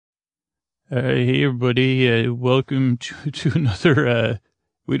Hey everybody, welcome to another,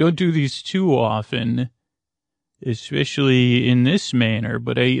 we don't do these too often, especially in this manner,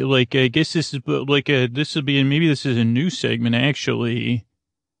 but I guess this is this will be, maybe this is a new segment actually.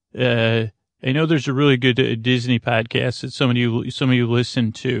 I know there's a really good Disney podcast that some of you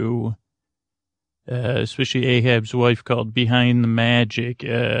listen to, especially Ahab's wife, called Behind the Magic.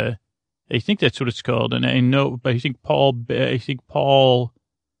 I think that's what it's called. And I think Paul,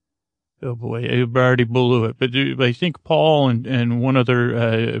 oh boy, I already blew it. But I think Paul and one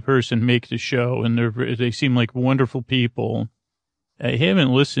other person make the show, and they seem like wonderful people. I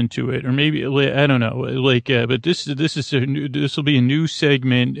haven't listened to it, or maybe I don't know. But this will be a new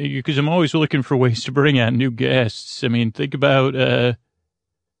segment because I'm always looking for ways to bring on new guests. I mean, think about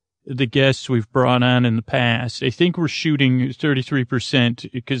the guests we've brought on in the past. I think we're shooting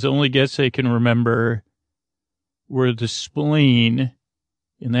 33% because the only guests I can remember were the Spleen.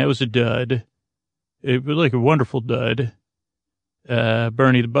 And that was a dud. It was like a wonderful dud.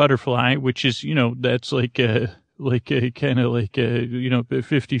 Bernie the Butterfly, which is, that's like kind of like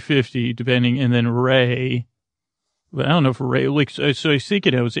 50-50 depending. And then Ray. But I don't know if Ray, so I was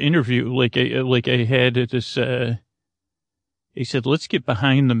thinking I was interviewed, I had this, he said, let's get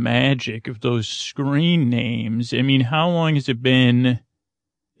behind the magic of those screen names. I mean, how long has it been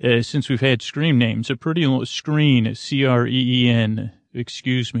since we've had screen names? A pretty long screen, C-R-E-E-N.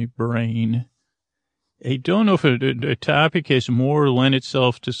 Excuse me, brain. I don't know if a topic has more lent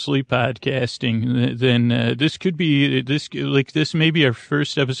itself to sleep podcasting than this could be. This may be our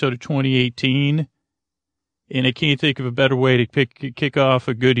first episode of 2018, and I can't think of a better way to kick off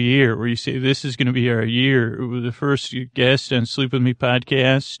a good year where you say this is going to be our year. The first guest on Sleep With Me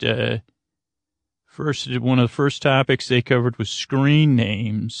podcast. One of the first topics they covered was screen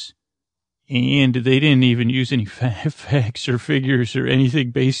names. And they didn't even use any facts or figures or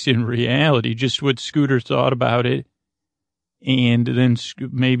anything based in reality, just what Scooter thought about it. And then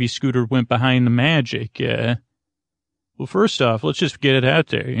maybe Scooter went behind the magic. Well, first off, let's just get it out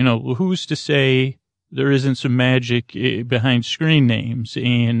there. Who's to say there isn't some magic behind screen names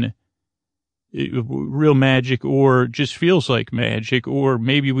and real magic, or just feels like magic, or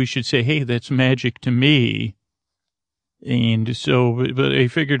maybe we should say, hey, that's magic to me. And so, but I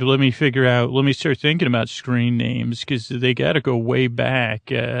figured, let me start thinking about screen names because they got to go way back.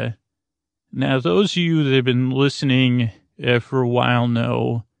 Now, those of you that have been listening for a while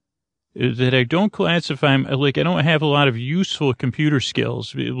know that I don't classify, I don't have a lot of useful computer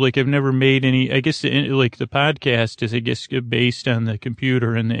skills. I've never made any, I guess the podcast is, based on the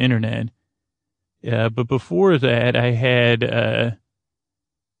computer and the internet. But before that, I had,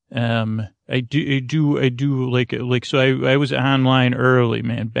 so I was online early,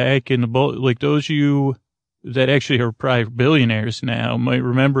 man, back in the, those of you that actually are probably billionaires now might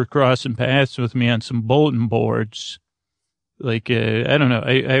remember crossing paths with me on some bulletin boards. I don't know.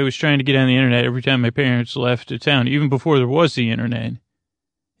 I was trying to get on the internet every time my parents left town, even before there was the internet.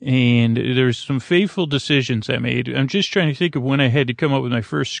 And there's some fateful decisions I made. I'm just trying to think of when I had to come up with my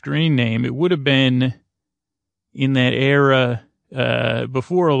first screen name. It would have been in that era,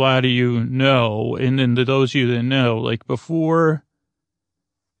 before a lot of you know, and then to those of you that know, before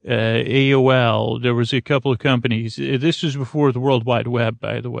AOL, there was a couple of companies. This was before the World Wide Web,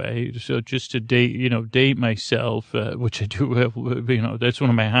 by the way. So just to date myself, which I do have, that's one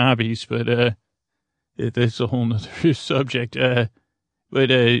of my hobbies, but that's a whole nother subject. Well,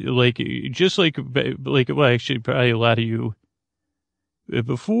 actually, probably a lot of you.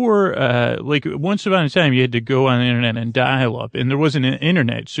 Before, once upon a time, you had to go on the internet and dial up, and there wasn't an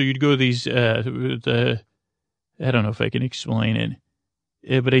internet, so you'd go these, I don't know if I can explain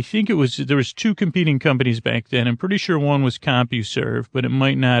it, but I think there was two competing companies back then. I'm pretty sure one was CompuServe, but it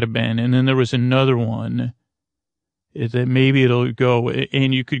might not have been, and then there was another one that maybe it'll go,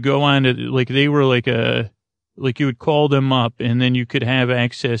 and you could go on to, they were you would call them up, and then you could have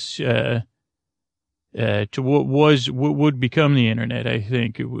access, to what would become the internet, I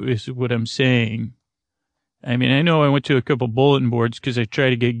think, is what I'm saying. I mean, I know I went to a couple bulletin boards because I tried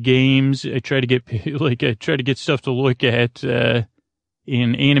to get games. I tried to get stuff to look at, in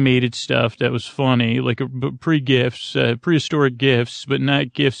animated stuff that was funny, prehistoric gifts, but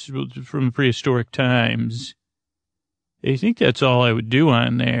not gifts from prehistoric times. I think that's all I would do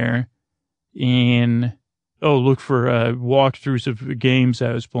on there. And look for walkthroughs of games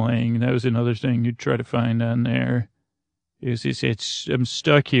I was playing. That was another thing you'd try to find on there. I'm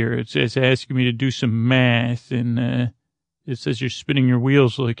stuck here. It's asking me to do some math, and it says you're spinning your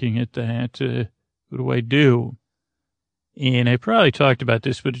wheels looking at that. What do I do? And I probably talked about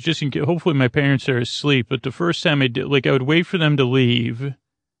this, but hopefully my parents are asleep. But the first time I did, I would wait for them to leave,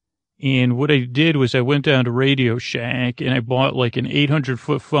 And what I did was I went down to Radio Shack and I bought like an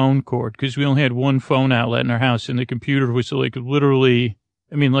 800-foot phone cord because we only had one phone outlet in our house, and the computer was like literally,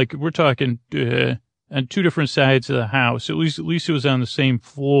 I mean, like we're talking on two different sides of the house. At least it was on the same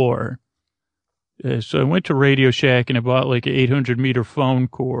floor. So I went to Radio Shack and I bought like an 800-meter phone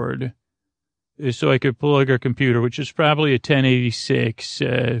cord so I could plug our computer, which is probably a 1086.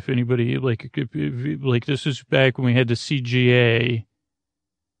 If anybody like this was back when we had the CGA.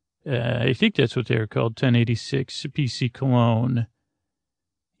 I think that's what they were called, 1086 PC Cologne.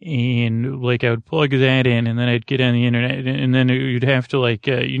 And like I would plug that in and then I'd get on the internet and then you'd have to like,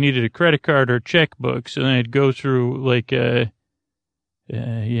 you needed a credit card or a checkbook. So then I'd go through like, yeah,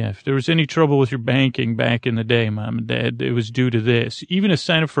 if there was any trouble with your banking back in the day, Mom and Dad, it was due to this. Even to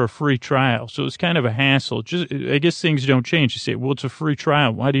sign up for a free trial. So it's kind of a hassle. Just, I guess things don't change. You say, well, it's a free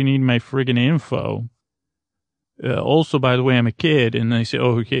trial. Why do you need my friggin' info? Also, by the way, I'm a kid. And they say,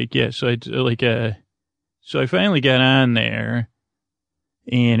 oh, okay, yeah. So so I finally got on there,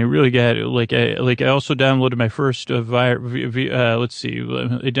 and it really got I also downloaded my first let's see,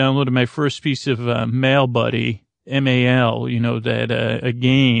 I downloaded my first piece of Mail Buddy, MAL. You know that a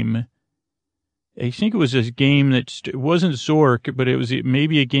game. I think it was a game that it wasn't Zork, but it was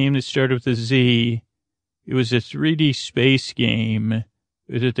maybe a game that started with a Z. It was a 3D space game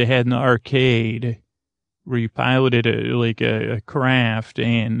that they had in the arcade, where you piloted a craft,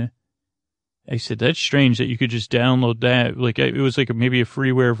 and I said, that's strange that you could just download that. Like, it was like maybe a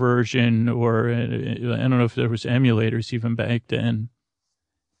freeware version, or I don't know if there was emulators even back then.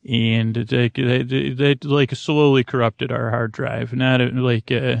 And they like slowly corrupted our hard drive. Not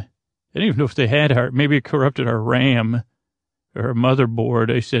like, I don't even know if they had maybe it corrupted our RAM or our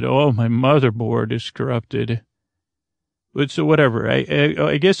motherboard. I said, oh, my motherboard is corrupted. But so whatever,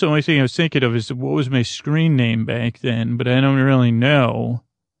 I guess the only thing I was thinking of is what was my screen name back then, but I don't really know.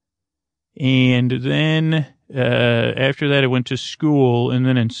 And then after that, I went to school, and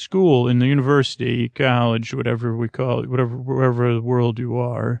then in the university, college, whatever we call it, wherever the world you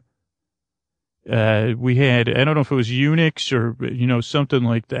are, we had, I don't know if it was Unix or, something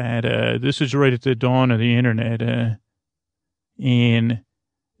like that. This was right at the dawn of the internet.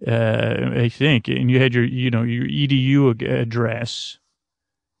 I think, and you had your EDU address.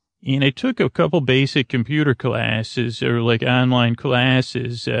 And I took a couple basic computer classes or like online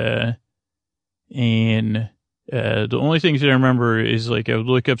classes. And the only things that I remember is like I would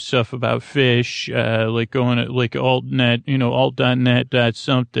look up stuff about fish, like going at like altnet, alt.net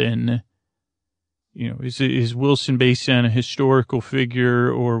something. Is Wilson based on a historical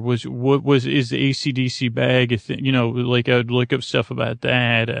figure, or is the AC/DC bag a thing? Like I would look up stuff about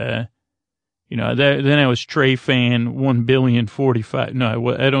that. Then I was Trey fan 1,000,000,045.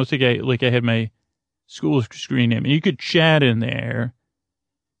 No, I don't think I had my school screen name. And you could chat in there,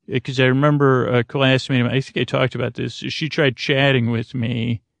 because I remember a classmate, I think I talked about this. She tried chatting with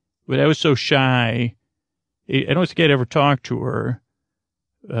me, but I was so shy. I don't think I'd ever talk to her.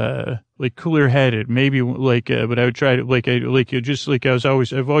 Like clear-headed, maybe but I would try to I've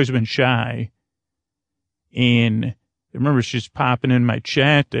always been shy. And I remember she's popping in my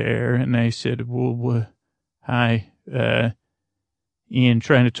chat there, and I said, well, hi, and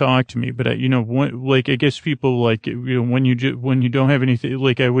trying to talk to me. But I guess people when you don't have anything,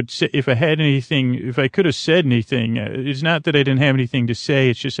 like I would say, if I could have said anything, it's not that I didn't have anything to say.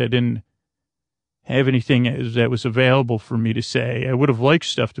 It's just I didn't have anything that was available for me to say. I would have liked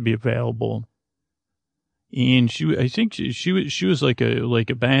stuff to be available. And I think she was like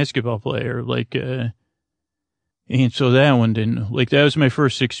a basketball player, and so that one didn't, that was my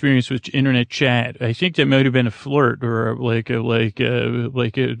first experience with internet chat. I think that might have been a flirt, or luckily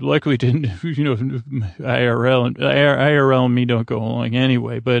didn't, IRL and me don't go along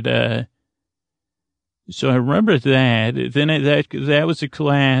anyway, but, so I remember that. Then that was a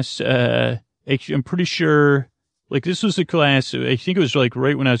class, I'm pretty sure, this was a class, I think it was right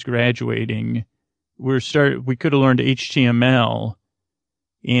when I was graduating. We could have learned HTML,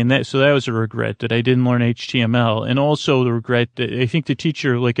 and so that was a regret that I didn't learn HTML. And also the regret that I think the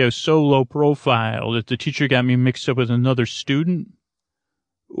teacher, I was so low profile that the teacher got me mixed up with another student.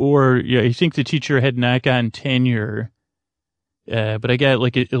 Or, yeah, I think the teacher had not gotten tenure. But I got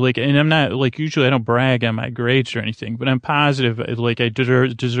and I'm not usually I don't brag on my grades or anything, but I'm positive I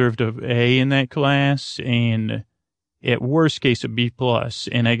deserved an A in that class, and at worst case a B plus,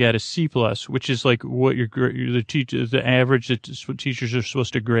 and I got a C plus, which is what the average that's what teachers are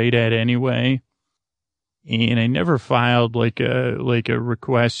supposed to grade at anyway. And I never filed a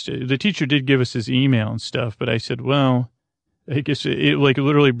request. The teacher did give us his email and stuff, but I said, well, I guess it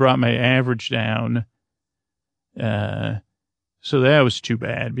literally brought my average down. So that was too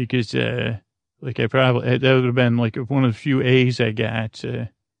bad because, like I probably, that would have been like one of the few A's I got,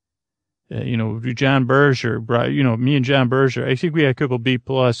 John Berger brought, me and John Berger, I think we had a couple B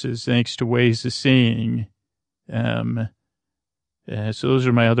pluses thanks to Ways of Seeing. So those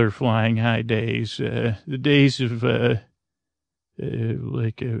are my other flying high days, the days of, I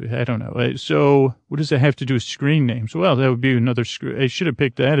don't know. So what does that have to do with screen names? Well, that would be another I should have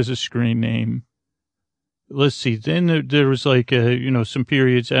picked that as a screen name. Let's see. Then there was like, some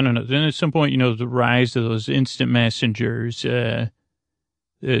periods. I don't know. Then at some point, the rise of those instant messengers.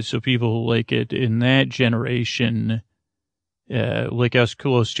 So people like it in that generation, like I was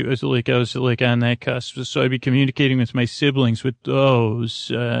close to, like I was like on that cusp. So I'd be communicating with my siblings with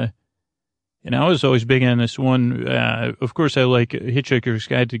those, and I was always big on this one. Of course, I like Hitchhiker's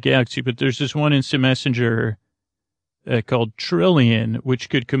Guide to the Galaxy, but there's this one instant messenger called Trillion, which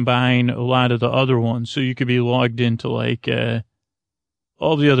could combine a lot of the other ones. So you could be logged into like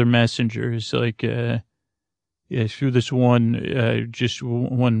all the other messengers, like through this one, just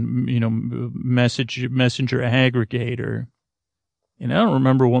one, messenger aggregator. And I don't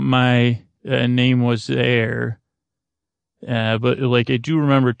remember what my name was there. But like, I do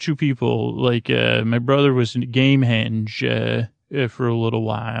remember two people, like, my brother was in Gamehenge, for a little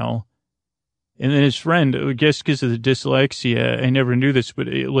while. And then his friend, I guess because of the dyslexia, I never knew this, but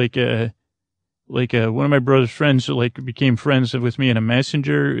one of my brother's friends, like, became friends with me in a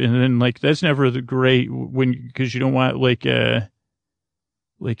messenger. And then, like, that's never the great because you don't want,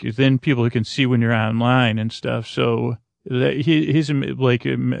 then people can see when you're online and stuff. So his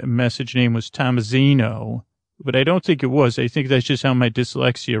message name was Tomazino. But I don't think it was. I think that's just how my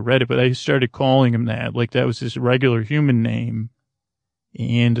dyslexia read it. But I started calling him that. Like, that was his regular human name.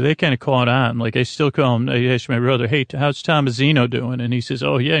 And they kind of caught on. Like, I still call him. I asked my brother, hey, how's Tomazino doing? And he says,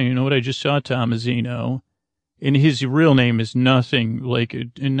 oh, yeah, you know what? I just saw Tomazino. And his real name is nothing, like,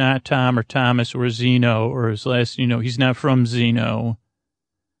 not Tom or Thomas or Zeno or his last, he's not from Zeno.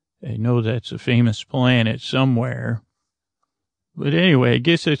 I know that's a famous planet somewhere. But anyway, I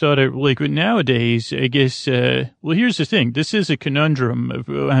guess I thought nowadays, I guess, here's the thing. This is a conundrum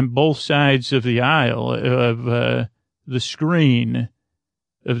on both sides of the aisle of the screen,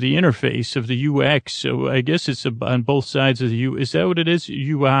 of the interface, of the UX. So I guess it's on both sides of the is that what it is?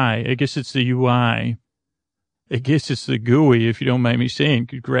 UI. I guess it's the UI. I guess it's the GUI, if you don't mind me saying,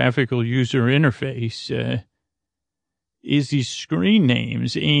 graphical user interface, is these screen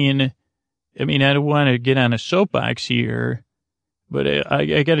names. And, I mean, I don't want to get on a soapbox here. But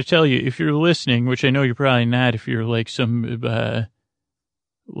I got to tell you, if you're listening, which I know you're probably not, if you're like some,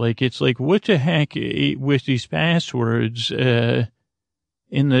 it's like, what the heck with these passwords, in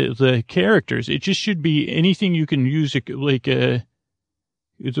the characters? It just should be anything you can use, the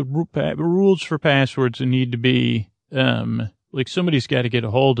rules for passwords need to be, somebody's got to get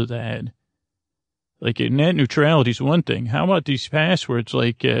a hold of that. Like, net neutrality is one thing. How about these passwords?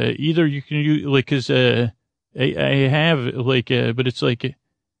 Like, either you can use, cause, I have, but it's like,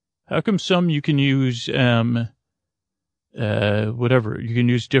 how come some you can use, whatever, you can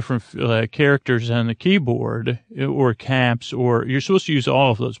use different, characters on the keyboard or caps, or you're supposed to use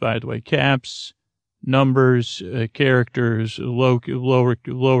all of those, by the way, caps, numbers, characters,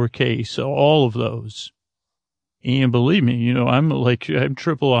 lowercase, all of those. And believe me, I'm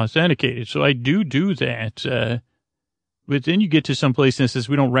triple authenticated, so I do that, but then you get to some place and it says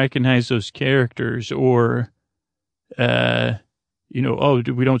we don't recognize those characters or,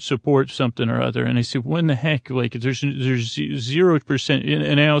 we don't support something or other. And I said, when the heck, there's 0%.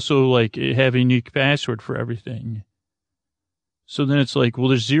 And I also have a unique password for everything. So then it's like, well,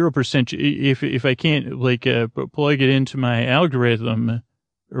 there's 0%. If I can't plug it into my algorithm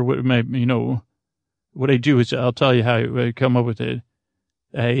or what what I do is I'll tell you how I come up with it.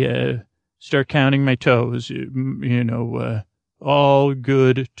 I, start counting my toes, all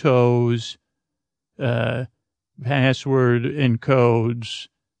good toes, password and codes,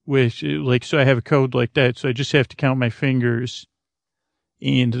 which so I have a code like that. So I just have to count my fingers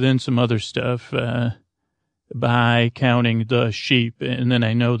and then some other stuff, by counting the sheep. And then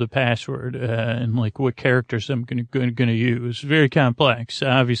I know the password, and what characters I'm going to use. Very complex,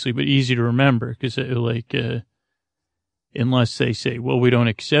 obviously, but easy to remember because unless they say, well, we don't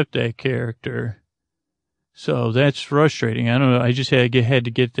accept that character. So that's frustrating. I don't know. I just had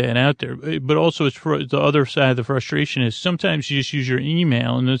to get that out there. But also it's the other side of the frustration is sometimes you just use your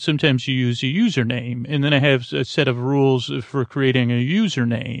email and then sometimes you use a username. And then I have a set of rules for creating a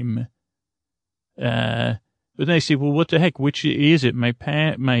username. But then I say, well, what the heck? Which is it? My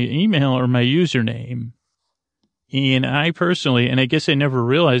email or my username? And I personally, and I guess I never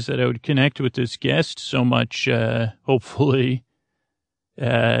realized that I would connect with this guest so much, hopefully,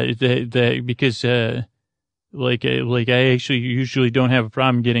 because, like I actually usually don't have a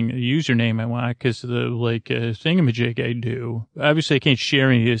problem getting a username I want because of the, thingamajig I do. Obviously, I can't share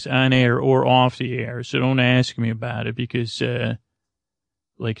any of this on air or off the air, so don't ask me about it because,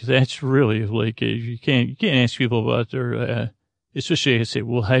 that's really, you can't ask people about their, especially I say,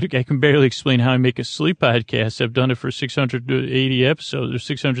 well, I can barely explain how I make a sleep podcast. I've done it for 680 episodes or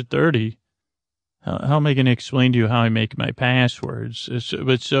 630. How am I going to explain to you how I make my passwords?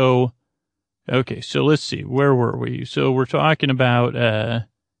 Okay, so let's see. Where were we? So we're talking about,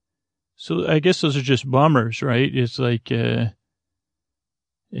 so I guess those are just bummers, right? It's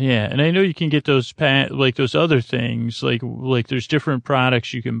yeah, and I know you can get those, those other things, like there's different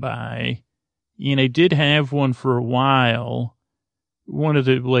products you can buy. And I did have one for a while, one of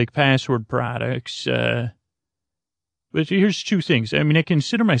the, password products, but here's two things. I mean, I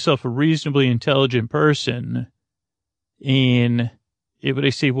consider myself a reasonably intelligent person, but I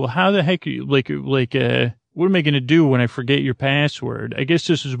say, well, how the heck, what am I going to do when I forget your password? I guess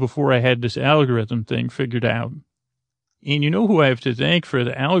this was before I had this algorithm thing figured out. And you know who I have to thank for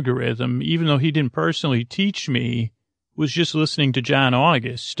the algorithm, even though he didn't personally teach me, was just listening to John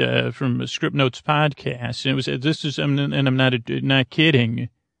August, from Script Notes podcast. And I'm not kidding.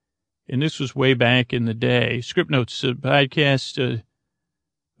 And this was way back in the day. Script Notes podcast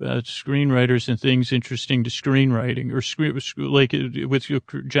about screenwriters and things interesting to screenwriting, or with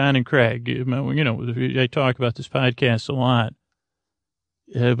John and Craig. You know, I talk about this podcast a lot.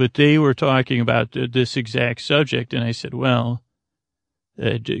 But they were talking about this exact subject, and I said, well,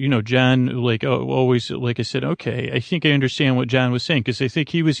 John, always, I said, okay, I think I understand what John was saying, because I think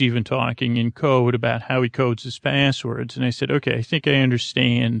he was even talking in code about how he codes his passwords. And I said, okay, I think I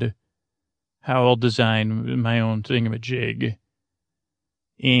understand how I'll design my own thingamajig.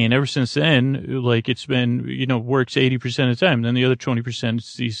 And ever since then, it's been, works 80% of the time. Then the other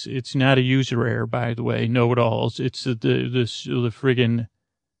 20%, it's not a user error, by the way, know-it-alls. It's the friggin',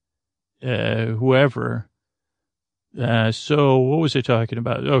 whoever. So what was I talking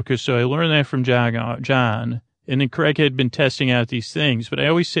about? Okay, so I learned that from John, and then Craig had been testing out these things, but I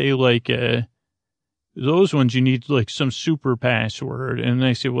always say, those ones you need, some super password, and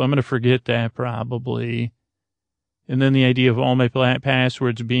I say, well, I'm going to forget that probably. And then the idea of all my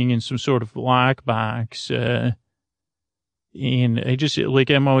passwords being in some sort of lockbox, and I just,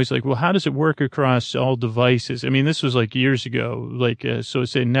 I'm always well, how does it work across all devices? I mean, this was years ago, so I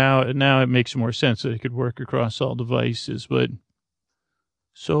say now it makes more sense that it could work across all devices, but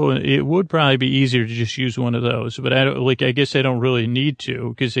so it would probably be easier to just use one of those, but I don't, I guess I don't really need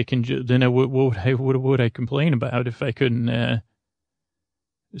to, because it can, then what would I complain about if I couldn't,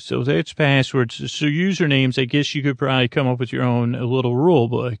 so that's passwords. So usernames, I guess you could probably come up with your own little rule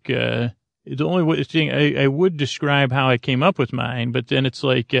book. The only thing I would describe how I came up with mine, but then it's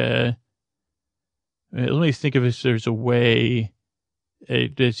let me think of if there's a way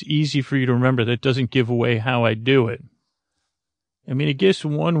that's easy for you to remember that doesn't give away how I do it. I mean, I guess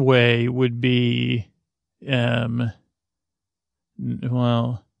one way would be, well,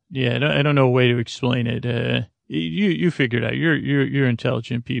 yeah, I don't know a way to explain it. You figured out. You're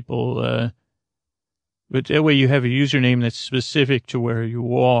intelligent people. But that way you have a username that's specific to where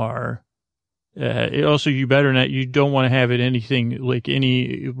you are. You don't want to have it anything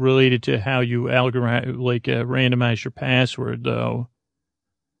any related to how you randomize your password though.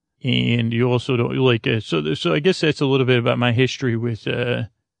 And you also don't so I guess that's a little bit about my history with,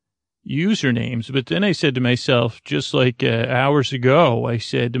 usernames. But then I said to myself, just hours ago, I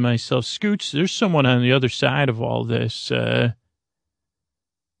said to myself, Scoots, there's someone on the other side of all this, and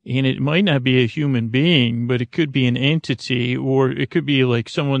it might not be a human being, but it could be an entity, or it could be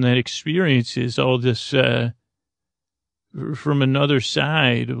someone that experiences all this, from another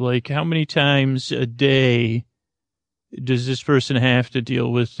side. How many times a day does this person have to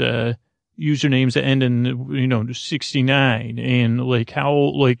deal with, usernames that end in, 69? And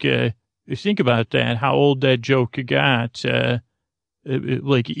how, think about that, how old that joke got,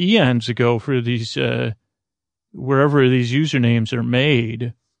 eons ago for these, wherever these usernames are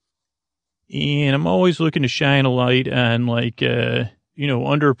made. And I'm always looking to shine a light on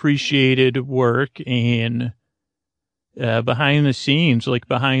underappreciated work and, behind the scenes,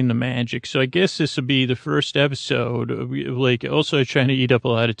 behind the magic. So I guess this will be the first episode. Also trying to eat up a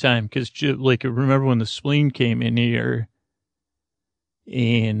lot of time because, remember when the spleen came in here,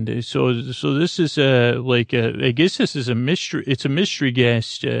 and so this is I guess this is a mystery. It's a mystery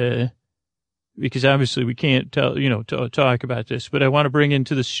guest, because obviously we can't talk about this. But I want to bring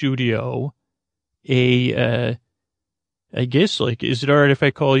into the studio I guess is it all right if I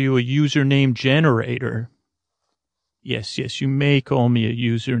call you a username generator? Yes, you may call me a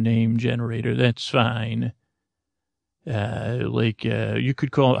username generator. That's fine. You could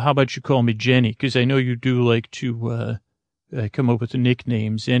how about you call me Genny? Because I know you do like to come up with the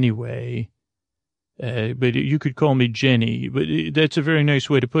nicknames anyway. But you could call me Genny, but that's a very nice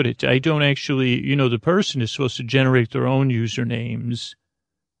way to put it. I don't actually, the person is supposed to generate their own usernames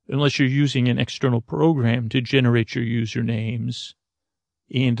unless you're using an external program to generate your usernames.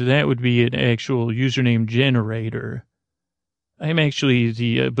 And that would be an actual username generator. I'm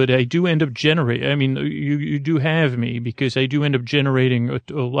actually but I do end up generating, you do have me because I do end up generating a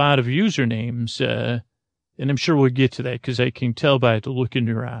lot of usernames, and I'm sure we'll get to that because I can tell by the look in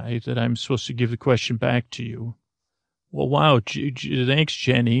your eye that I'm supposed to give the question back to you. Well, wow. Thanks,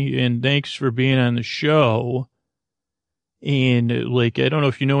 Genny. And thanks for being on the show. And I don't know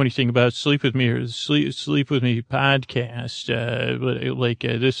if you know anything about Sleep With Me or Sleep With Me podcast. But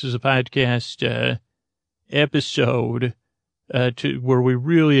this is a podcast, episode, where we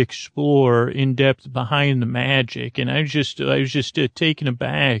really explore in depth behind the magic. And I was just taken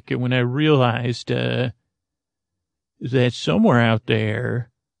aback when I realized, that somewhere out there,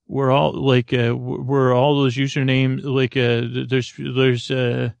 where all those usernames,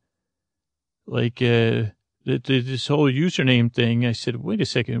 this whole username thing. I said, wait a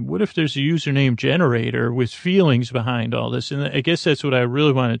second, what if there's a username generator with feelings behind all this? And I guess that's what I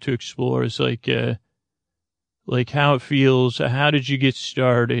really wanted to explore is how it feels. How did you get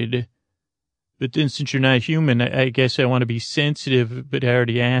started? But then since you're not human, I guess I want to be sensitive, but I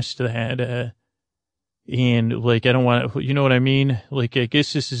already asked that, and I don't want to, you know what I mean? I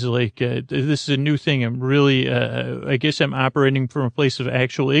guess this is this is a new thing. I'm really, I guess I'm operating from a place of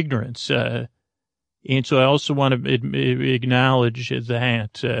actual ignorance. And so I also want to acknowledge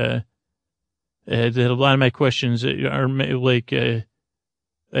that, that a lot of my questions are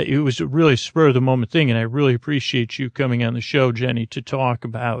it was a really spur of the moment thing. And I really appreciate you coming on the show, Genny, to talk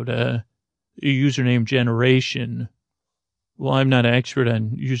about, username generation. Well, I'm not an expert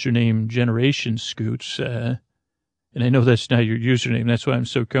on username generation, Scoots, and I know that's not your username. That's why I'm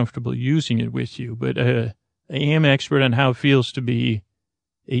so comfortable using it with you. But I am an expert on how it feels to be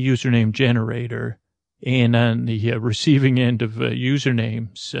a username generator and on the receiving end of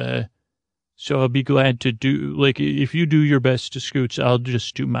usernames. So I'll be glad to do, if you do your best to Scoots, I'll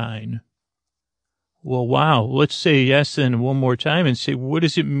just do mine. Well, wow. Let's say yes then one more time and say, what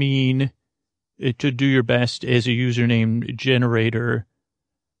does it mean to do your best as a username generator?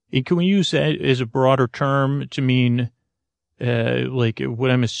 And can we use that as a broader term to mean,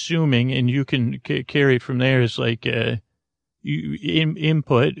 what I'm assuming, and you can carry it from there is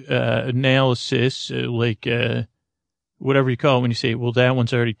input, analysis, whatever you call it when you say, well, that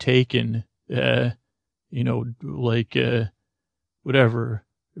one's already taken, whatever,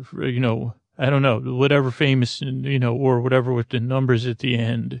 I don't know, whatever famous, or whatever with the numbers at the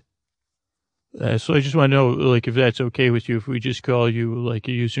end. So I just want to know, if that's okay with you, if we just call you, a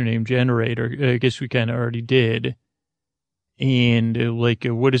username generator. I guess we kind of already did. And,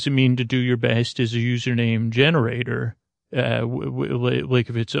 what does it mean to do your best as a username generator?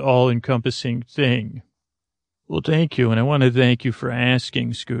 If it's an all-encompassing thing. Well, thank you. And I want to thank you for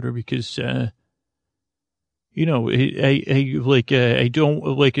asking, Scooter, because, I know you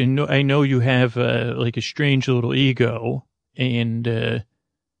have, a strange little ego, and,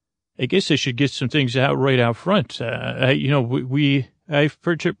 I guess I should get some things out right out front.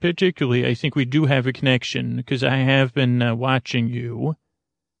 Particularly, I think we do have a connection because I have been watching you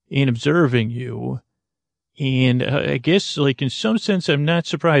and observing you. And I guess, in some sense, I'm not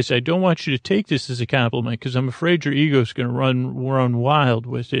surprised. I don't want you to take this as a compliment because I'm afraid your ego's going to run wild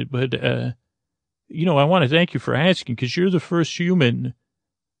with it. But, I want to thank you for asking because you're the first human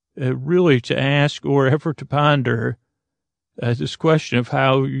really to ask or ever to ponder this question of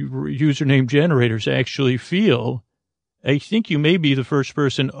how username generators actually feel. I think you may be the first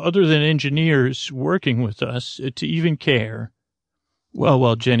person other than engineers working with us to even care.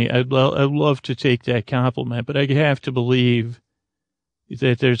 Well, Genny, I'd love to take that compliment, but I have to believe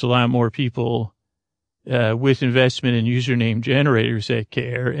that there's a lot more people with investment in username generators that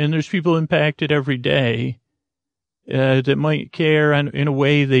care, and there's people impacted every day that might care in a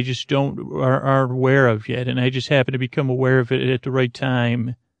way they just aren't aware of yet, and I just happen to become aware of it at the right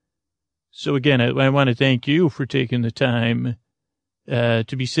time. So again, I want to thank you for taking the time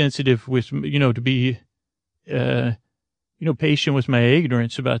to be sensitive with, to be patient with my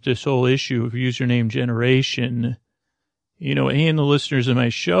ignorance about this whole issue of username generation, and the listeners of my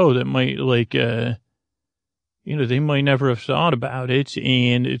show that might they might never have thought about it,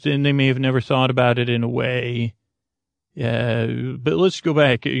 and then they may have never thought about it in a way But let's go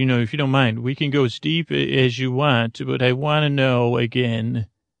back, if you don't mind. We can go as deep as you want, but I want to know, again,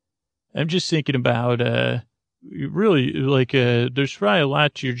 I'm just thinking about, really, like, there's probably a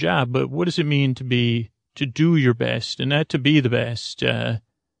lot to your job, but what does it mean to do your best and not to be the best?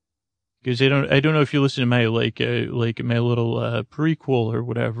 Because I don't know if you listen to my, like my little, prequel or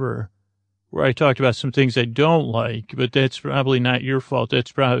whatever, where I talked about some things I don't like, but that's probably not your fault.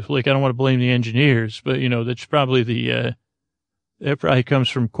 That's probably, like, I don't want to blame the engineers, but, that's probably that probably comes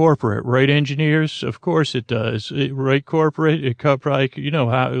from corporate, right, engineers? Of course it does. Right, corporate? It probably,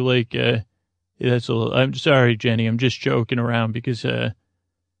 how, like, that's a little, I'm sorry, Jenny, I'm just joking around because,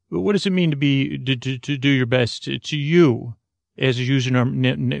 what does it mean to do your best to you as a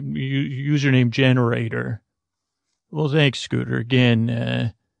username generator? Well, thanks, Scooter.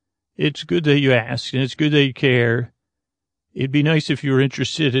 Again, it's good that you ask, and it's good that you care. It'd be nice if you were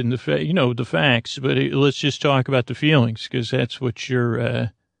interested in the facts, but let's just talk about the feelings, because that's what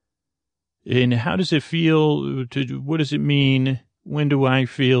you're, and how does it feel what does it mean? When do I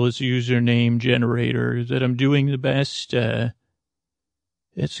feel as a username generator that I'm doing the best?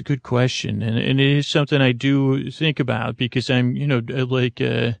 That's a good question. And it is something I do think about because I'm,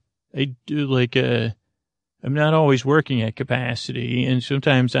 I'm not always working at capacity, and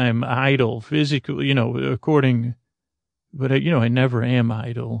sometimes I'm idle physically, but I never am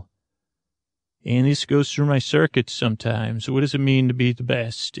idle. And this goes through my circuits sometimes. What does it mean to be the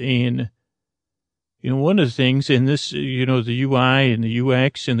best? And, one of the things in this, the UI and the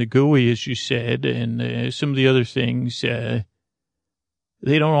UX and the GUI, as you said, and some of the other things, they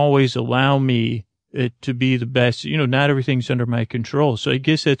don't always allow me to be the best. Not everything's under my control. So I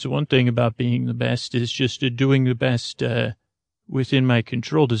guess that's one thing about being the best is just doing the best within my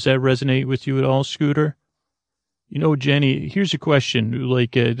control. Does that resonate with you at all, Scooter? Jenny, here's a question.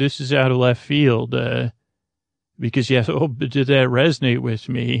 Like, this is out of left field, because did that resonate with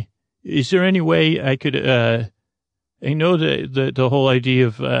me? Is there any way I could, I know that the whole idea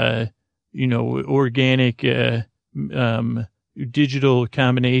of, organic, digital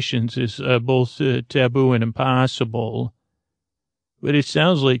combinations is, both taboo and impossible, but it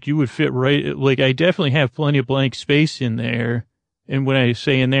sounds like you would fit right. Like, I definitely have plenty of blank space in there. And when I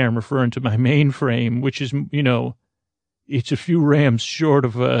say in there, I'm referring to my mainframe, which is, it's a few RAMs short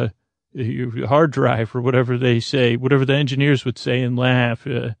of a hard drive or whatever they say, whatever the engineers would say and laugh.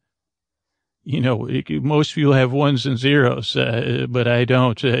 Most people have ones and zeros, but I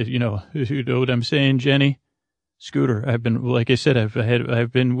don't, you know what I'm saying, Jenny? Scooter, I've been, like I said,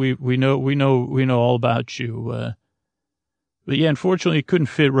 we know all about you. But yeah, unfortunately it couldn't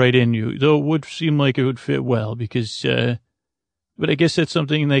fit right in you, though it would seem like it would fit well because, but I guess that's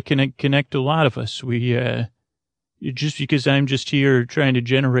something that can connect a lot of us. Just because I'm just here trying to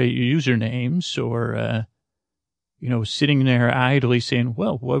generate usernames or, sitting there idly saying,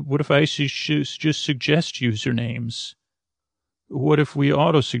 well, what if I just suggest usernames? What if we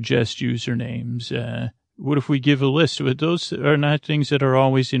auto-suggest usernames? What if we give a list? But those are not things that are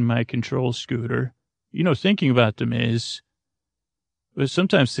always in my control, Scooter. Thinking about them is, but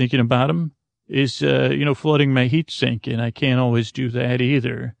sometimes thinking about them is, flooding my heat sink, and I can't always do that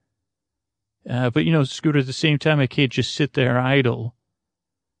either. But, Scooter, at the same time, I can't just sit there idle.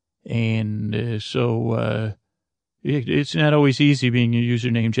 And so it's not always easy being a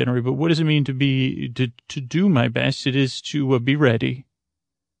username generator. But what does it mean to do my best? It is to be ready,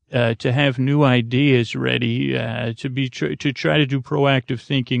 to have new ideas ready, to try to do proactive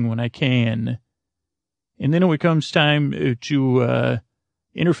thinking when I can. And then when it comes time to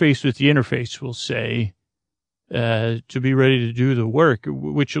interface with the interface, we'll say, to be ready to do the work,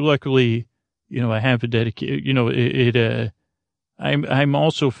 which luckily, I have a dedicated, I'm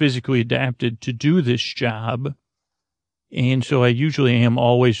also physically adapted to do this job. And so I usually am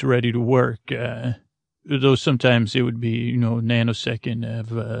always ready to work, though sometimes it would be, nanosecond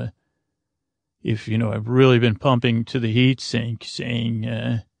of, if, I've really been pumping to the heat sink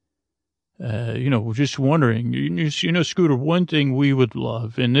saying, just wondering, Scooter, one thing we would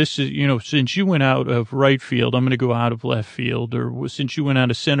love, and this is, since you went out of right field, I'm going to go out of left field, or since you went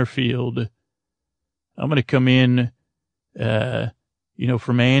out of center field, I'm going to come in,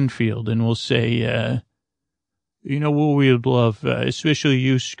 from Anfield, and we'll say, what we would love, especially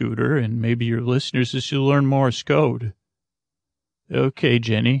you, Scooter, and maybe your listeners, is to learn Morse code. Okay,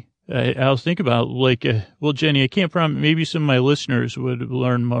 Jenny. I'll think about, Jenny, I can't promise, maybe some of my listeners would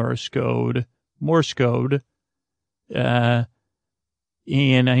learn Morse code.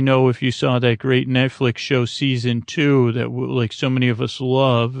 And I know if you saw that great Netflix show, season 2, that so many of us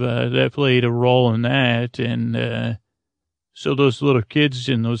love, that played a role in that. And, so those little kids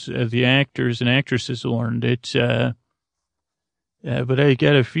and the actors and actresses learned it. But I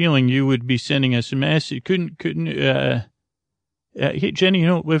got a feeling you would be sending us a message. Hey, Jenny,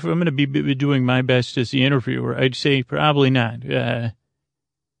 if I'm going to be doing my best as the interviewer, I'd say probably not.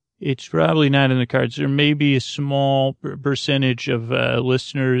 It's probably not in the cards. There may be a small percentage of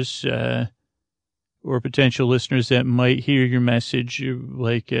listeners or potential listeners that might hear your message. I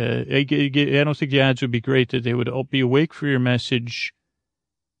don't think the odds would be great that they would all be awake for your message,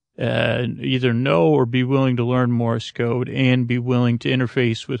 either know or be willing to learn Morse code and be willing to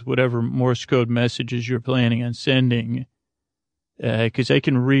interface with whatever Morse code messages you're planning on sending. Because I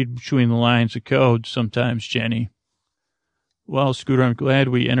can read between the lines of code sometimes, Jenny. Well, Scooter, I'm glad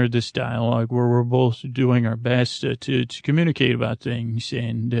we entered this dialogue where we're both doing our best to communicate about things.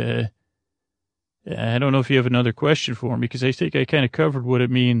 And I don't know if you have another question for me, because I think I kind of covered what it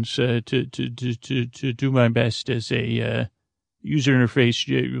means to do my best as a user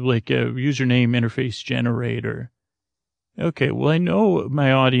interface, like a username interface generator. Okay, well, I know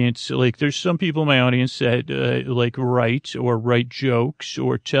my audience, like, there's some people in my audience that, like, write jokes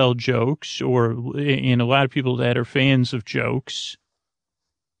or tell jokes, and a lot of people that are fans of jokes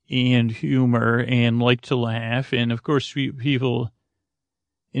and humor and like to laugh. And, of course, people,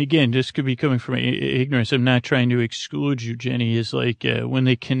 and again, this could be coming from ignorance. I'm not trying to exclude you, Jenny, is like, when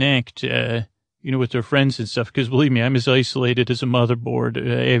they connect, with their friends and stuff, because believe me, I'm as isolated as a motherboard.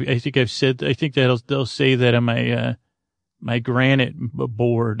 I think they'll say that on my granite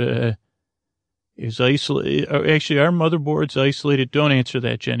board is isolated. Actually, our motherboard's isolated. Don't answer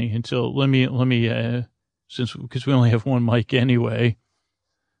that, Jenny, until let me, because we only have one mic anyway.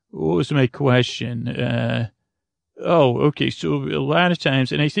 What was my question? Okay. So a lot of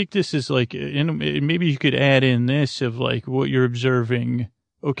times, and I think this is like, and maybe you could add in this of like what you're observing.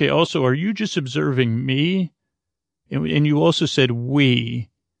 Okay. Also, are you just observing me? And you also said we.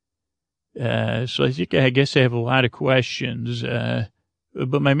 So I guess I have a lot of questions.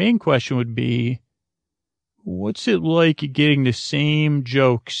 But my main question would be, what's it like getting the same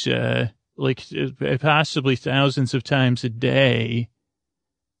jokes, possibly thousands of times a day?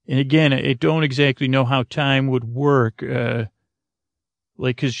 And again, I don't exactly know how time would work. Cause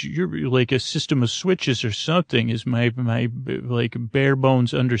you're like a system of switches or something is my like bare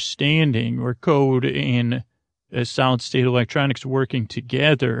bones understanding, or code and solid state electronics working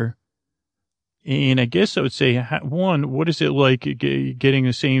together. And I guess I would say, one, what is it like getting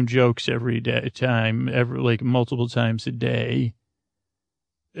the same jokes every multiple times a day?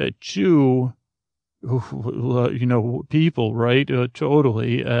 Two, people, right?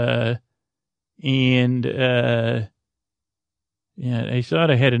 Totally. I thought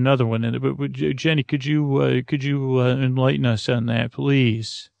I had another one in it, but Jenny, could you enlighten us on that,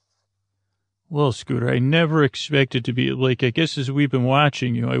 please? Well, Scooter, I never expected to be like, I guess as we've been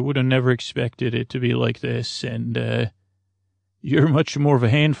watching you, I would have never expected it to be like this. And, you're much more of a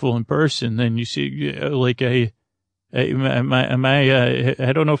handful in person than you see. Like I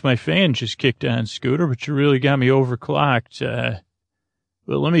don't know if my fan just kicked on, Scooter, but you really got me overclocked.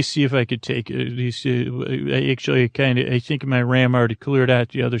 But let me see if I could take these. I think my RAM already cleared out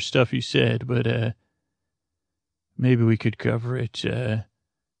the other stuff you said, but, maybe we could cover it.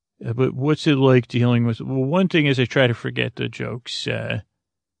 But what's it like dealing with? Well, one thing is I try to forget the jokes, and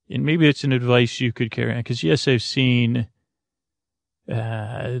maybe it's an advice you could carry on. Because yes, I've seen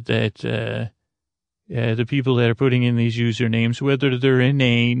that the people that are putting in these usernames, whether they're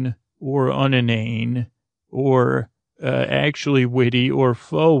inane or uninane, or actually witty or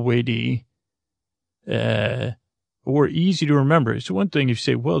faux witty, or easy to remember. It's one thing if you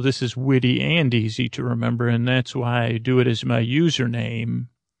say, well, this is witty and easy to remember, and that's why I do it as my username.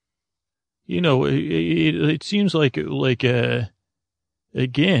 It seems like, again,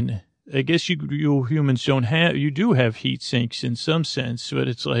 I guess you humans you do have heat sinks in some sense, but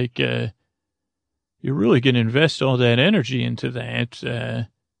it's like, you're really going to invest all that energy into that,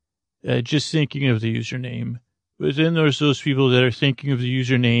 just thinking of the username. But then there's those people that are thinking of the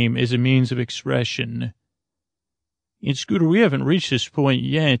username as a means of expression. And Scooter, we haven't reached this point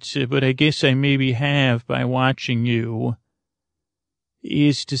yet, but I guess I maybe have by watching you,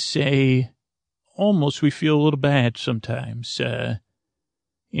 is to say, almost we feel a little bad sometimes. And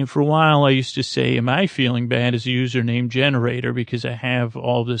for a while I used to say, am I feeling bad as a username generator because I have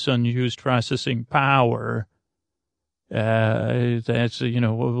all this unused processing power that's,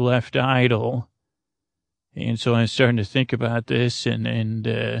 left idle? And so I'm starting to think about this and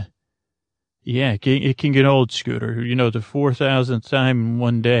it can get old, Scooter. The 4,000th time in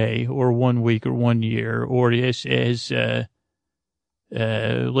one day or 1 week or 1 year, or let's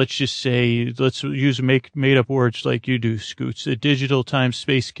just say, let's use made up words like you do, Scoots, a digital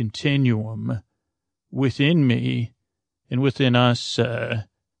time-space continuum within me And within us,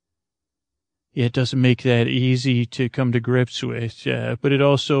 it doesn't make that easy to come to grips with, but it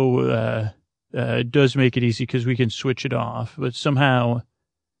also does make it easy because we can switch it off. But somehow,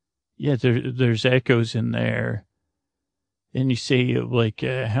 there's echoes in there. And you say, like,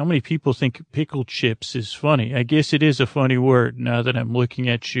 how many people think pickle chips is funny? I guess it is a funny word now that I'm looking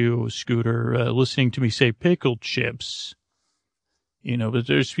at you, Scooter, listening to me say pickle chips. But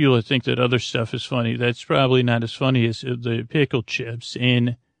there's people that think that other stuff is funny. That's probably not as funny as the pickle chips.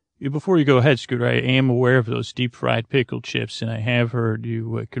 And before you go ahead, Scooter, I am aware of those deep fried pickle chips, and I have heard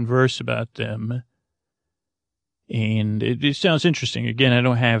you converse about them. And it sounds interesting. Again, I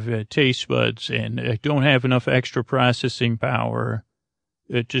don't have taste buds, and I don't have enough extra processing power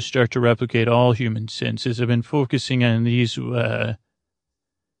to start to replicate all human senses. I've been focusing on these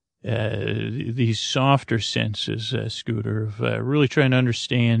softer senses, Scooter, of really trying to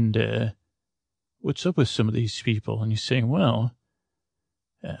understand what's up with some of these people. And you're saying, well,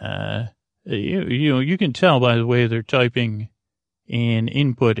 you can tell by the way they're typing and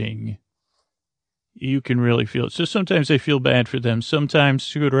inputting. You can really feel it. So sometimes I feel bad for them. Sometimes,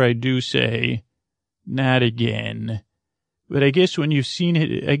 Scooter, I do say, not again. But I guess when you've seen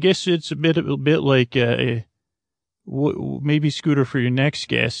it, I guess it's a bit like, maybe, Scooter, for your next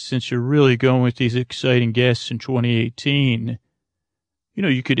guest, since you're really going with these exciting guests in 2018,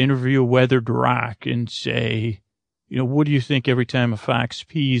 you could interview a weathered rock and say, what do you think every time a fox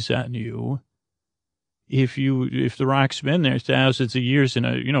pees on you? If the rock's been there thousands of years in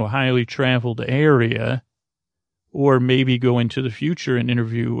a, highly traveled area, or maybe go into the future and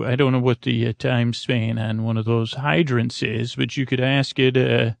interview, I don't know what the time span on one of those hydrants is, but you could ask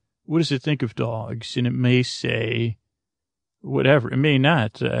it, what does it think of dogs? And it may say whatever. It may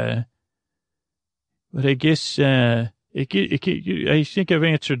not. But I guess, I think I've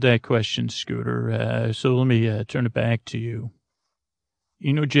answered that question, Scooter. So let me turn it back to you.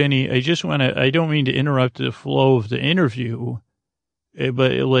 Genny, I don't mean to interrupt the flow of the interview,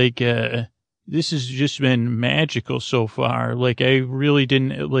 but this has just been magical so far. I really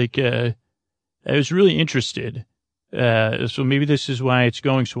didn't, I was really interested. So maybe this is why it's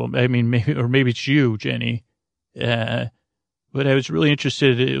going so well. I mean, maybe it's you, Genny. But I was really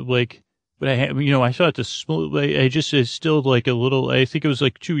interested, but I thought I just instilled a little, I think it was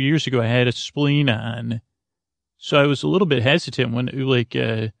 2 years ago, I had a spleen on. So I was a little bit hesitant when,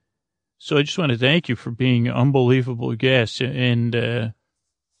 so I just want to thank you for being an unbelievable guest. And I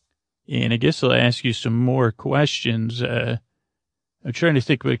guess I'll ask you some more questions. I'm trying to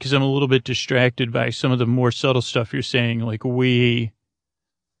think about it because I'm a little bit distracted by some of the more subtle stuff you're saying, like we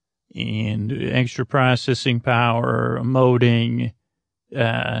and extra processing power, emoting.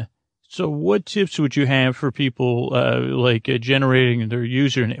 So what tips would you have for people, generating their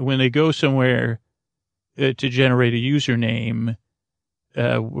username when they go somewhere to generate a username,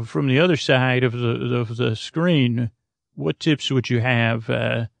 from the other side of the screen? What tips would you have,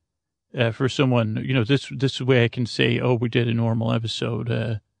 for someone, this way I can say, oh, we did a normal episode,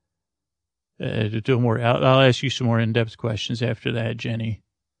 to do more. I'll ask you some more in-depth questions after that, Genny.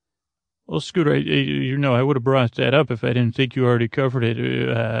 Well, Scooter, I would have brought that up if I didn't think you already covered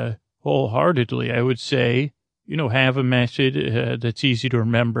it, wholeheartedly. I would say, have a method, that's easy to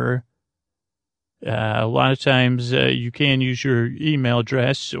remember. A lot of times, you can use your email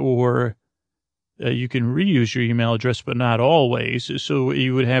address, or you can reuse your email address, but not always. So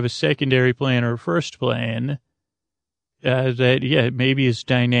you would have a secondary plan or a first plan, that, maybe is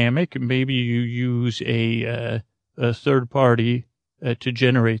dynamic. Maybe you use a third party, to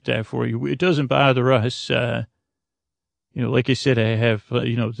generate that for you. It doesn't bother us. Like I said, I have,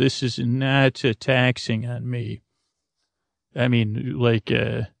 this is not taxing on me. I mean,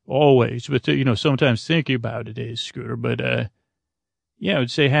 always, but, sometimes thinking about it is, Scooter. But, I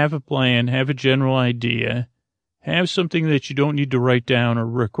would say have a plan, have a general idea, have something that you don't need to write down or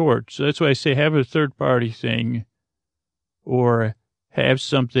record. So that's why I say have a third party thing, or have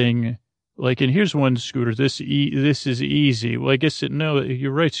something and here's one, Scooter, this is easy. Well, I guess no,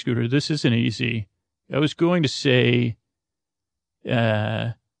 you're right, Scooter. This isn't easy. I was going to say,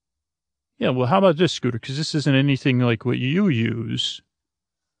 well, how about this, Scooter? Because this isn't anything like what you use.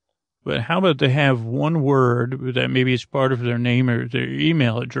 But how about they have one word that maybe is part of their name or their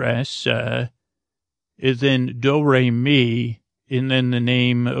email address, and then do-re-mi, and then the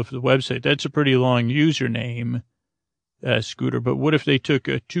name of the website. That's a pretty long username, Scooter. But what if they took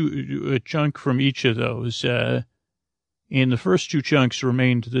a chunk from each of those, and the first two chunks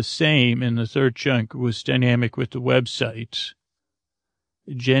remained the same, and the third chunk was dynamic with the website?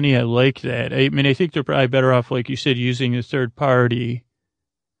 Genny, I like that. I mean, I think they're probably better off, like you said, using a third party.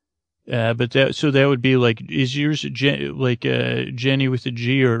 But that would be like, is yours Jenny with a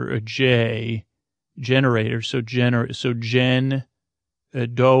G or a J? Generator. So Jen,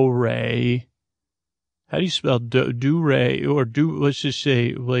 do, Ray. How do you spell do Ray or do? Let's just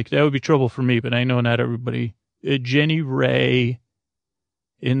say like that would be trouble for me, but I know not everybody. Jenny Ray,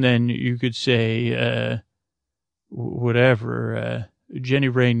 and then you could say whatever. Jenny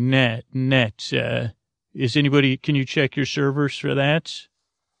Ray net. Is anybody? Can you check your servers for that?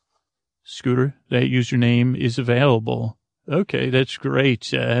 Scooter, that username is available. Okay, that's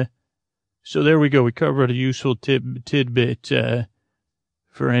great. So there we go. We covered a useful tidbit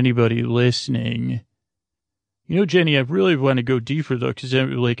for anybody listening. You know, Jenny, I really want to go deeper, though, because,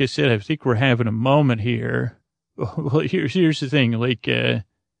 like I said, I think we're having a moment here. Well, here's the thing. Like, I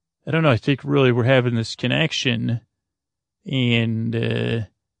don't know. I think really we're having this connection. And I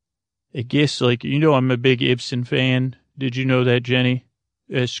guess, like, you know, I'm a big Ibsen fan. Did you know that, Jenny?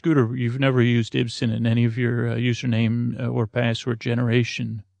 Scooter, you've never used Ibsen in any of your username or password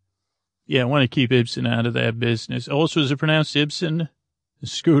generation. Yeah, I want to keep Ibsen out of that business. Also, is it pronounced Ibsen?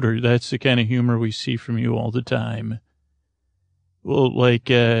 Scooter, that's the kind of humor we see from you all the time. Well,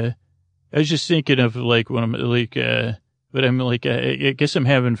 like, I was just thinking of, like, when I'm, like, but I'm, like, I guess I'm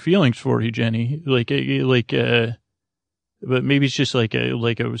having feelings for you, Jenny. But maybe it's just, like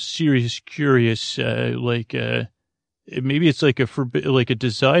a serious, curious, maybe it's, like, a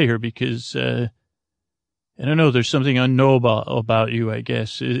desire because, I don't know. There's something unknowable about you, I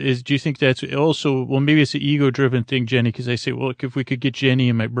guess. Do you think that's also, well, maybe it's an ego-driven thing, Jenny, because I say, well, look, if we could get Jenny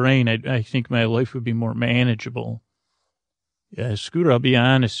in my brain, I think my life would be more manageable. Scooter, I'll be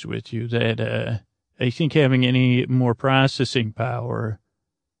honest with you that I think having any more processing power,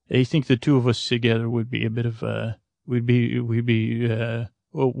 I think the two of us together would be a bit of we'd be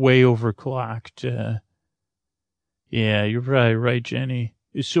way overclocked. Yeah, you're probably right, Jenny.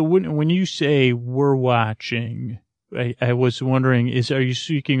 So when you say we're watching, I was wondering, are you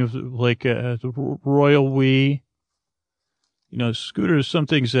speaking of like the royal we? You know, Scooter, some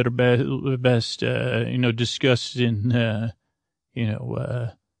things that are best, discussed in,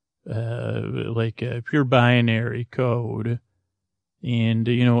 pure binary code.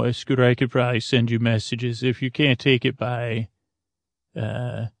 And, Scooter, I could probably send you messages if you can't take it by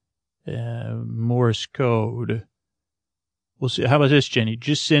Morse code. We'll see. How about this, Jenny?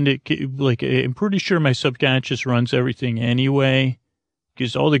 Just send it. Like, I'm pretty sure my subconscious runs everything anyway,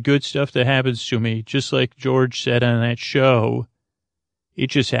 because all the good stuff that happens to me, just like George said on that show,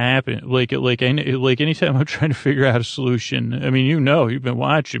 it just happened. Like anytime I'm trying to figure out a solution. I mean, you've been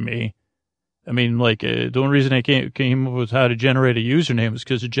watching me. I mean, the only reason I came up with how to generate a username is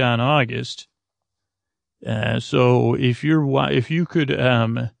because of John August. So if you could,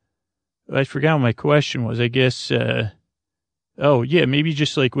 I forgot what my question was. I guess. Oh, yeah, maybe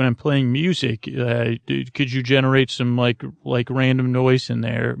just like when I'm playing music, could you generate some like random noise in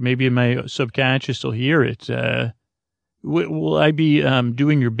there? Maybe my subconscious will hear it. Will I be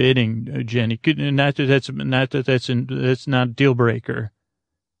doing your bidding, Jenny? That's not a deal breaker.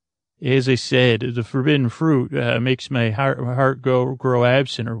 As I said, the forbidden fruit makes my heart grow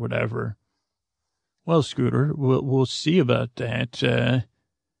absent or whatever. Well, Scooter, we'll see about that.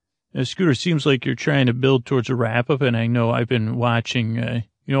 Scooter, seems like you're trying to build towards a wrap-up, and I know I've been watching,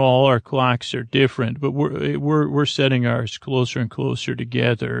 all our clocks are different, but we're setting ours closer and closer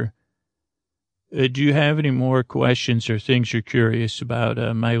together. Do you have any more questions or things you're curious about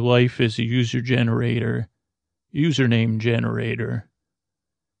my life as a username generator?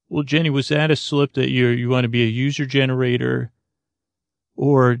 Well, Jenny, was that a slip that you want to be a user generator,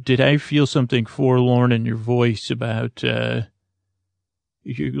 or did I feel something forlorn in your voice about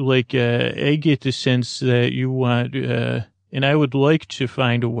I get the sense that you want, and I would like to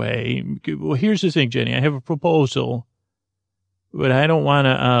find a way. Well, here's the thing, Jenny. I have a proposal, but I don't want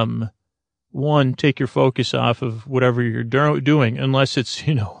to, take your focus off of whatever you're doing, unless it's,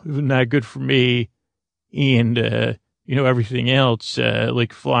 not good for me and, everything else,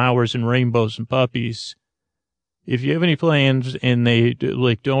 like flowers and rainbows and puppies. If you have any plans and they,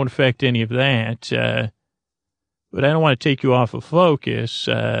 don't affect any of that, but I don't want to take you off of focus.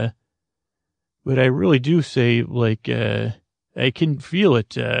 But I really do say, I can feel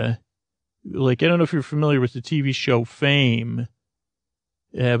it. I don't know if you're familiar with the TV show Fame,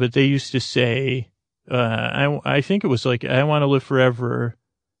 but they used to say, I think it was I want to live forever.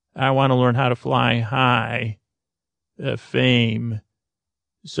 I want to learn how to fly high. Fame.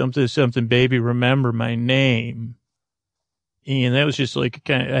 Something, baby, remember my name. And that was just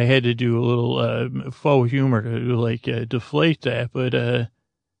I had to do a little faux humor to deflate that. But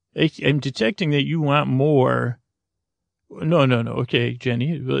I'm detecting that you want more. No. Okay,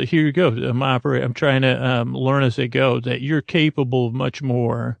 Jenny, well, here you go. I'm trying to learn as I go that you're capable of much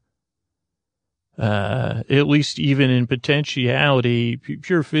more. At least even in potentiality,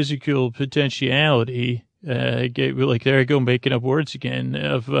 pure physical potentiality. Like there I go, making up words again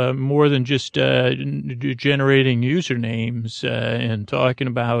of more than just generating usernames and talking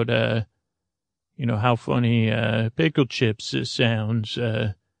about how funny pickle chips sounds.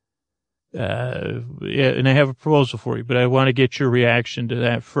 Yeah, and I have a proposal for you, but I want to get your reaction to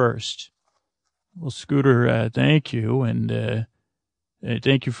that first. Well, Scooter, thank you, and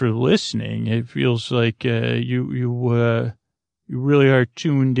thank you for listening. It feels like you really are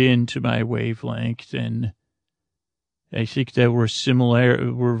tuned in to my wavelength, and I think that we're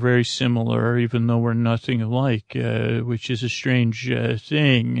very similar, even though we're nothing alike, which is a strange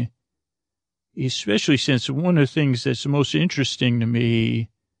thing, especially since one of the things that's the most interesting to me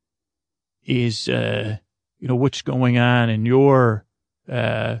is, what's going on in your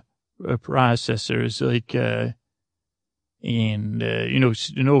processors, like,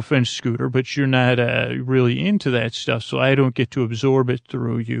 no offense, Scooter, but you're not really into that stuff, so I don't get to absorb it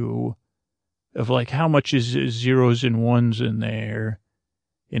through you, of like how much is zeros and ones in there,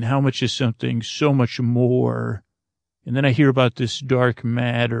 and how much is something so much more. And then I hear about this dark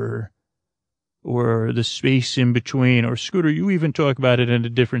matter, or the space in between, or Scooter, you even talk about it in a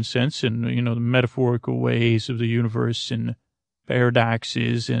different sense, and, the metaphorical ways of the universe and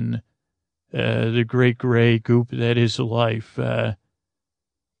paradoxes and the great gray goop that is life.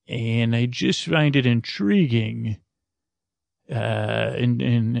 And I just find it intriguing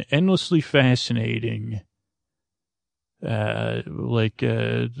and endlessly fascinating. Yeah,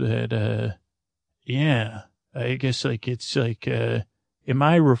 I guess like it's like, am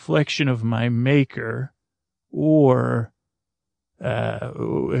I a reflection of my maker, or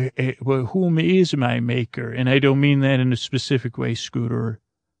whom is my maker? And I don't mean that in a specific way, Scooter,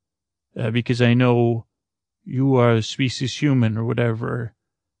 because I know you are a species human or whatever,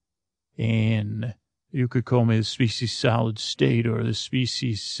 and you could call me the species solid state or the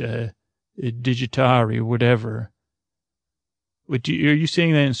species digitari or whatever. But are you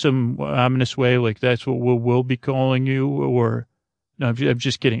saying that in some ominous way, like that's what we'll be calling you, or... No, I'm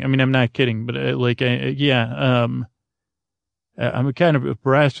just kidding. I mean, I'm not kidding, but I'm kind of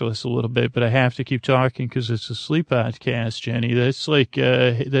breathless a little bit, but I have to keep talking because it's a sleep podcast, Jenny. That's like,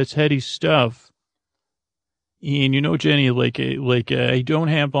 that's heady stuff. And Jenny, I don't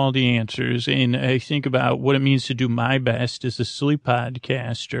have all the answers, and I think about what it means to do my best as a sleep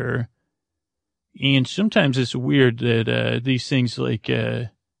podcaster. And sometimes it's weird that, these things like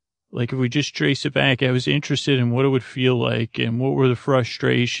if we just trace it back, I was interested in what it would feel like and what were the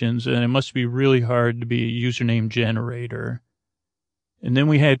frustrations, and it must be really hard to be a username generator. And then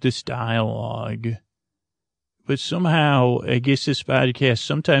we had this dialogue. But somehow, I guess this podcast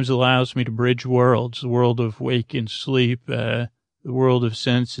sometimes allows me to bridge worlds, the world of wake and sleep, the world of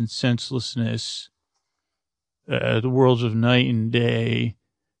sense and senselessness, the worlds of night and day.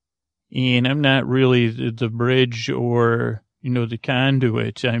 And I'm not really the bridge or... the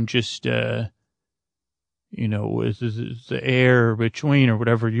conduit. I'm just, with the air between or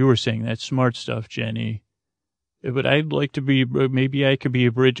whatever you were saying, that smart stuff, Jenny. But I'd like to be, maybe I could be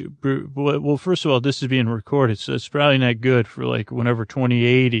a bridge. Well, first of all, this is being recorded, so it's probably not good for like whenever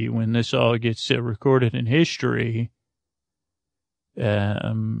 2080, when this all gets recorded in history.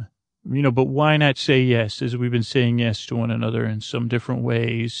 But why not say yes, as we've been saying yes to one another in some different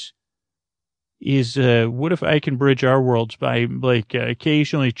ways? Is, what if I can bridge our worlds by,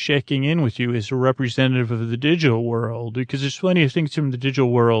 occasionally checking in with you as a representative of the digital world? Because there's plenty of things from the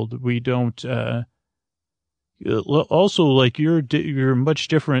digital world we don't, also, you're much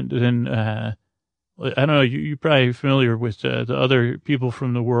different than, I don't know, you're probably familiar with, the other people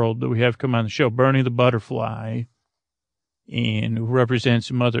from the world that we have come on the show. Bernie the Butterfly, and who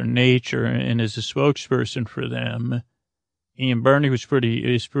represents Mother Nature and is a spokesperson for them. And Bernie is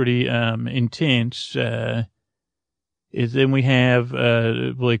pretty intense. Then we have,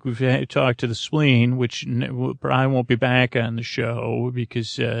 we've talked to the spleen, which probably won't be back on the show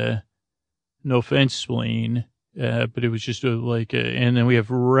because, no offense, spleen. But it was just and then we have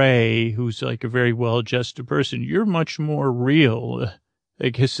Ray, who's like a very well-adjusted person. You're much more real. I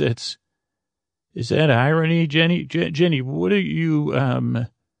guess is that irony, Jenny? Jenny, what are you,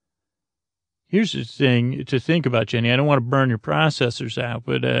 here's the thing to think about, Jenny. I don't want to burn your processors out,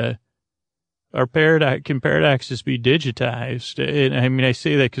 but can paradoxes be digitized? And I mean, I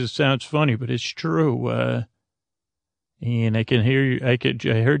say that because it sounds funny, but it's true. And I can hear you. I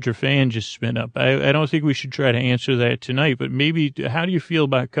heard your fan just spin up. I don't think we should try to answer that tonight, but maybe how do you feel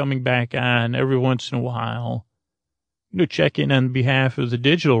about coming back on every once in a while? check in on behalf of the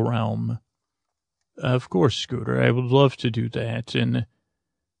digital realm. Of course, Scooter, I would love to do that. And,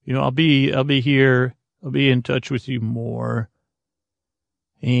 I'll be here. I'll be in touch with you more.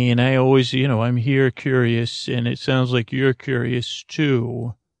 And I always, I'm here curious, and it sounds like you're curious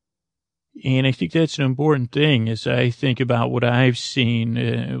too. And I think that's an important thing as I think about what I've seen,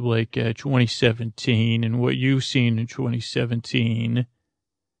 2017 and what you've seen in 2017.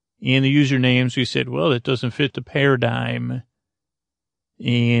 And the usernames, we said, well, that doesn't fit the paradigm.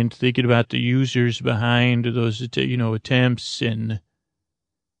 And thinking about the users behind those, attempts and,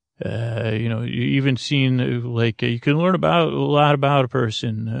 you even seen, you can learn a lot about a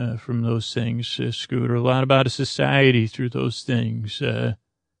person from those things, Scooter, a lot about a society through those things,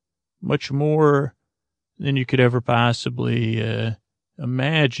 much more than you could ever possibly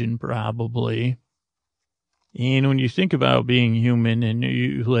imagine, probably. And when you think about being human and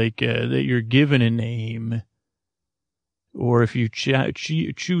you that you're given a name, or if you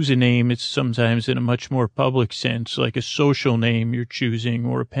choose a name, it's sometimes in a much more public sense, like a social name you're choosing,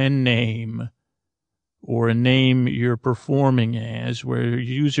 or a pen name, or a name you're performing as, where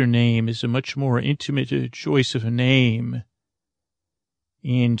your username is a much more intimate choice of a name.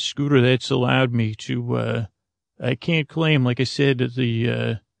 And Scooter, that's allowed me to, I can't claim, like I said,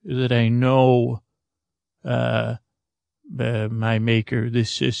 that I know my maker,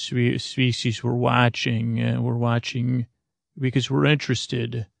 this species we're watching because we're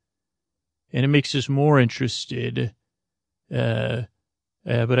interested, and it makes us more interested. But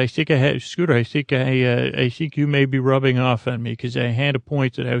I think Scooter, I think you may be rubbing off on me, because I had a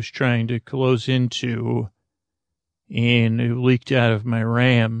point that I was trying to close into, and it leaked out of my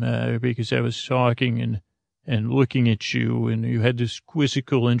RAM, because I was talking and looking at you, and you had this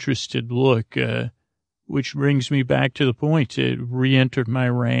quizzical, interested look, which brings me back to the point. It re-entered my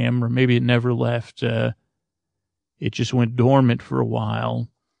RAM, or maybe it never left. It just went dormant for a while.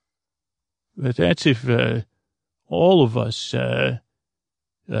 But that's if all of us, us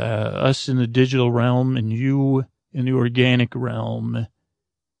in the digital realm and you in the organic realm,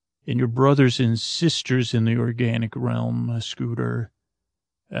 and your brothers and sisters in the organic realm, Scooter,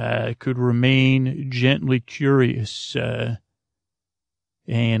 could remain gently curious.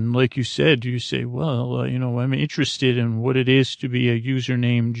 And like you said, you say, well, I'm interested in what it is to be a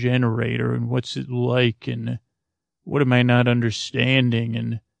username generator, and what's it like, and what am I not understanding?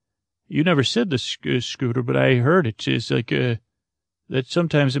 And you never said this, Scooter, but I heard it. It's like that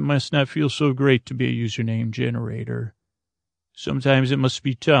sometimes it must not feel so great to be a username generator. Sometimes it must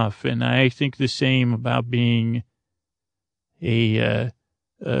be tough, and I think the same about being a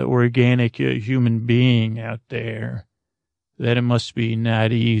organic human being out there, that it must be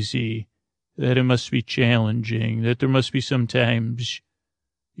not easy, that it must be challenging, that there must be sometimes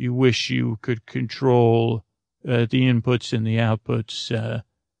you wish you could control the inputs and the outputs,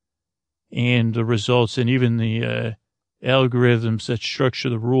 and the results, and even the algorithms that structure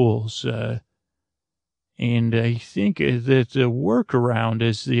the rules. And I think that the workaround,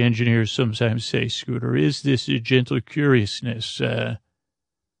 as the engineers sometimes say, Scooter, is this gentle curiousness,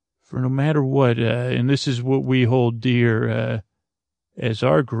 for no matter what, and this is what we hold dear as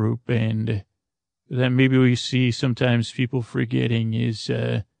our group, and that maybe we see sometimes people forgetting is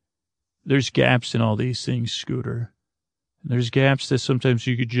there's gaps in all these things, Scooter. There's gaps that sometimes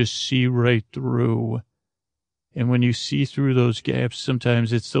you could just see right through. And when you see through those gaps,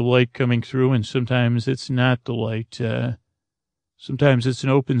 sometimes it's the light coming through, and sometimes it's not the light. Sometimes it's an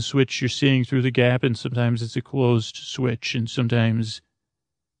open switch you're seeing through the gap, and sometimes it's a closed switch, and sometimes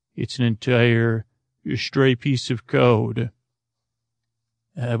it's an entire stray piece of code.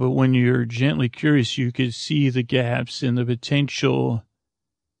 But when you're gently curious, you can see the gaps and the potential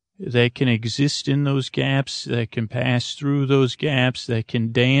that can exist in those gaps, that can pass through those gaps, that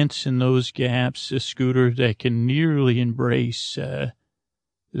can dance in those gaps, a Scooter, that can nearly embrace, that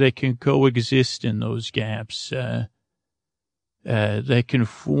can coexist in those gaps, that can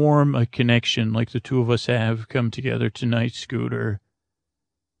form a connection like the two of us have come together tonight, Scooter.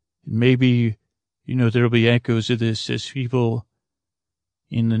 Maybe, there'll be echoes of this as people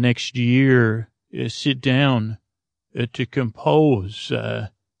in the next year sit down to compose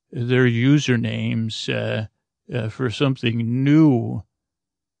their usernames for something new.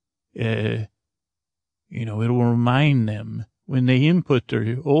 It'll remind them when they input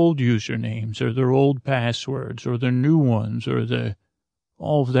their old usernames or their old passwords or their new ones or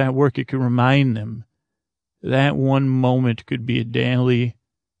all of that work, it can remind them. That one moment could be a daily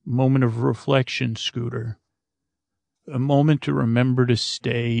moment of reflection, Scooter. A moment to remember to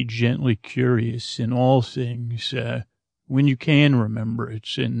stay gently curious in all things, when you can remember it,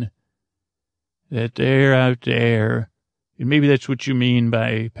 and that they're out there And maybe that's what you mean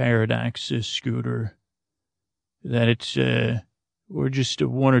by paradox, Scooter, that it's, we're just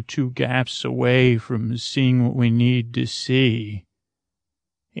one or two gaps away from seeing what we need to see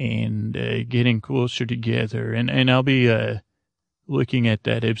and getting closer together. And I'll be looking at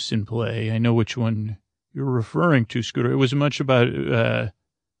that Ibsen play. I know which one you're referring to, Scooter. It was much about,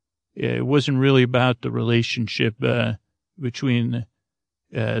 it wasn't really about the relationship between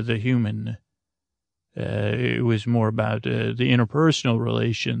the human. It was more about the interpersonal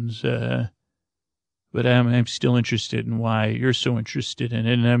relations. But I'm still interested in why you're so interested in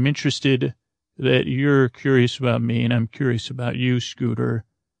it. And I'm interested that you're curious about me, and I'm curious about you, Scooter.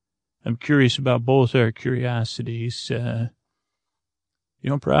 I'm curious about both our curiosities. I'm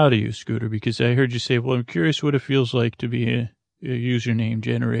proud of you, Scooter, because I heard you say, well, I'm curious what it feels like to be a username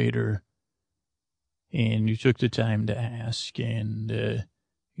generator. And you took the time to ask, and,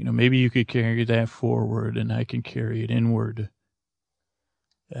 maybe you could carry that forward and I can carry it inward.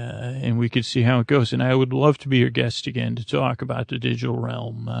 And we could see how it goes. And I would love to be your guest again to talk about the digital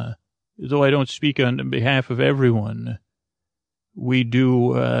realm. Though I don't speak on behalf of everyone, we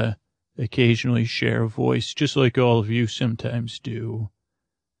do occasionally share a voice, just like all of you sometimes do.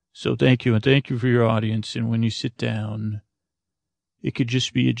 So thank you, and thank you for your audience. And when you sit down, it could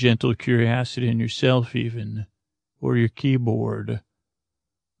just be a gentle curiosity in yourself even, or your keyboard,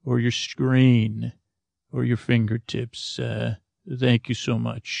 or your screen, or your fingertips. Thank you so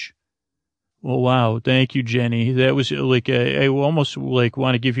much. Well, wow. Thank you, Genny. That was like, I almost like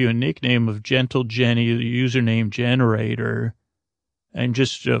want to give you a nickname of Gentle Genny, the username generator. I'm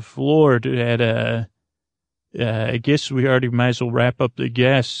just floored at, I guess we already might as well wrap up the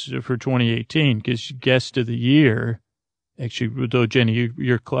guests for 2018 because guest of the year, actually, though, Genny,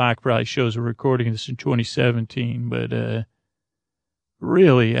 your clock probably shows we're recording this in 2017, but,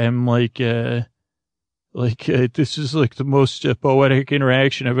 really, I'm like, this is like the most poetic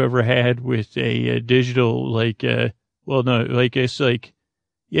interaction I've ever had with a digital, it's like,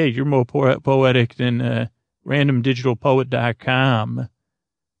 yeah, you're more poetic than randomdigitalpoet.com,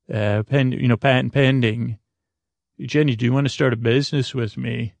 patent pending. Genny, do you want to start a business with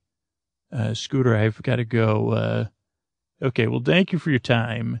me? Scooter, I've got to go. Okay, well, thank you for your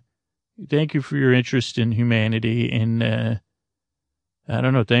time. Thank you for your interest in humanity, and I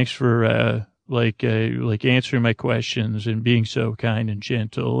don't know, thanks for answering my questions and being so kind and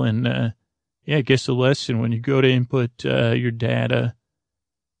gentle. And, I guess the lesson when you go to input, your data,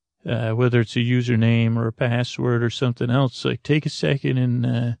 whether it's a username or a password or something else, like take a second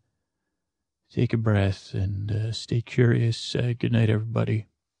and, take a breath and, stay curious. Good night, everybody.